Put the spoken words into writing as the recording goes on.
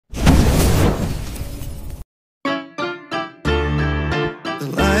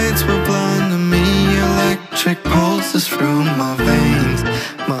electric pulses through my veins.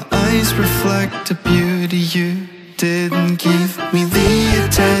 My eyes reflect the beauty you didn't give me the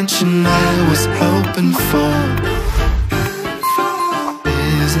attention I was hoping for.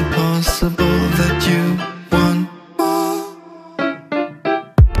 Is it possible that you want more?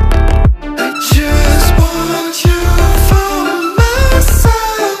 I just want you for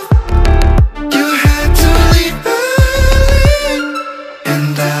myself. You had to leave early,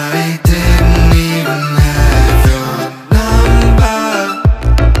 and I didn't even have your number.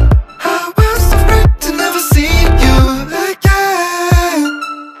 I was afraid to never see you again.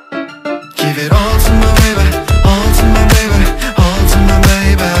 Give it all to my baby, all to my baby, all to my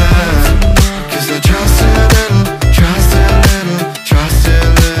baby. 'Cause I trust you a little, trust you a little, trust you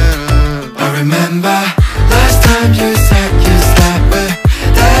a little. I remember last time you said you slept with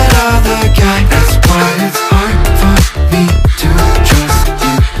that other guy. That's why it's hard for me to trust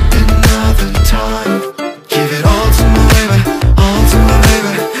you another time. Give it all to my baby, all to my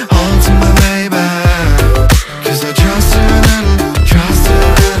baby, all to my baby. 'Cause I trust you a little, trust you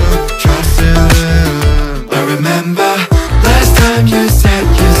a little, trust you a little. I remember last time you said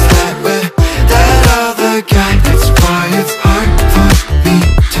you slept with that other guy. That's why it's hard for me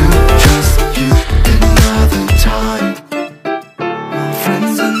to trust you another time. My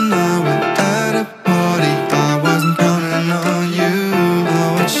friends and I were at a party. I wasn't counting on you. I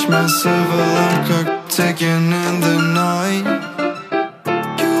watched myself alarm clock ticking in the night.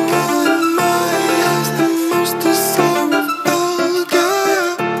 You were in my eyes the most desirable girl.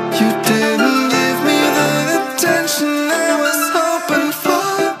 You didn't give me the attention I was hoping for.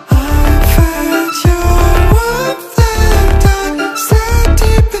 I felt your warmth and I stared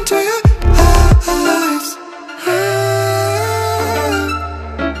deep into your eyes.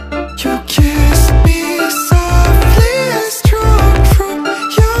 You kissed me softly as strong from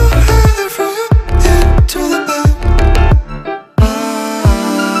your hair from your head to the back.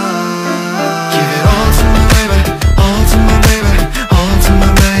 Give it all to my baby, all to my baby, all to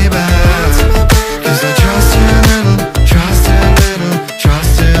my baby. 'Cause I trust you a little, trust you a little,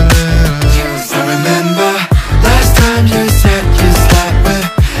 trust you a little. I remember last time you said you slept with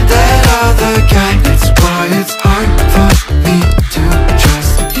that other guy. That's why it's hard for me to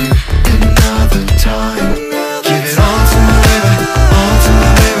trust you another time. Give it all to my baby, all to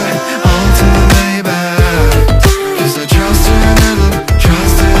my baby, all to my baby. 'Cause I trust you a little,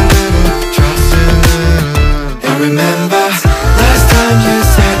 trust you a little, trust you a little. I remember last time you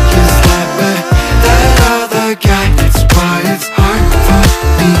said you slept with that other guy. That's why it's hard for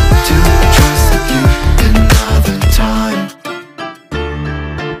me to trust you another time.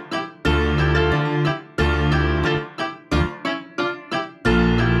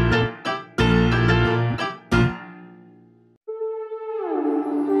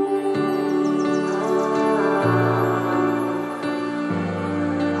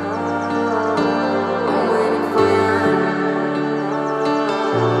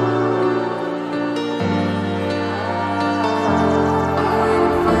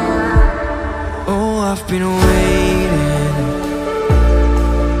 Oh, I've been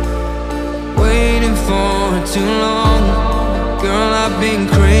waiting for too long. Girl, I've been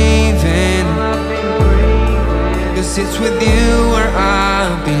craving, 'cause it's with you where I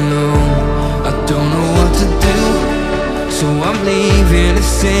belong. I don't know what to do, so I'm leaving the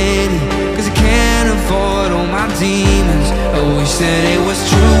city. 'Cause I can't avoid all my demons. I wish that it was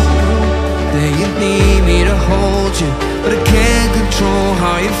true that you need me to hold you, but I can't control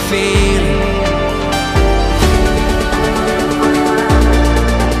how you're feeling.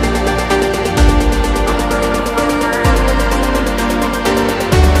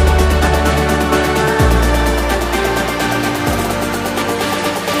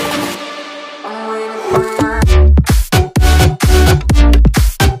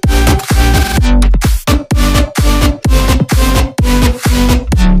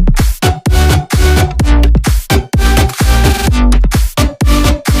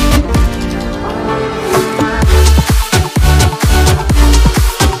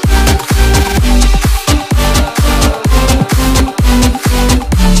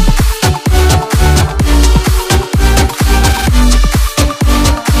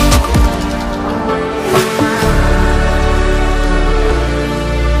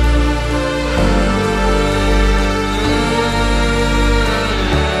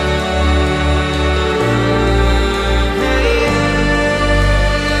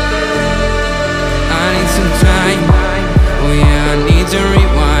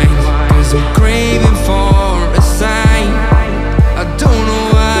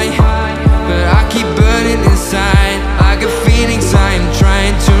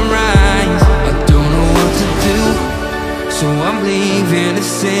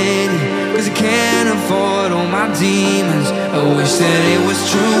 'cause I can't avoid all my demons. I wish that it was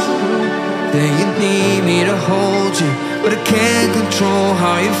true, that you need me to hold you, but I can't control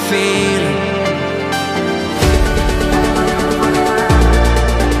how you're feeling.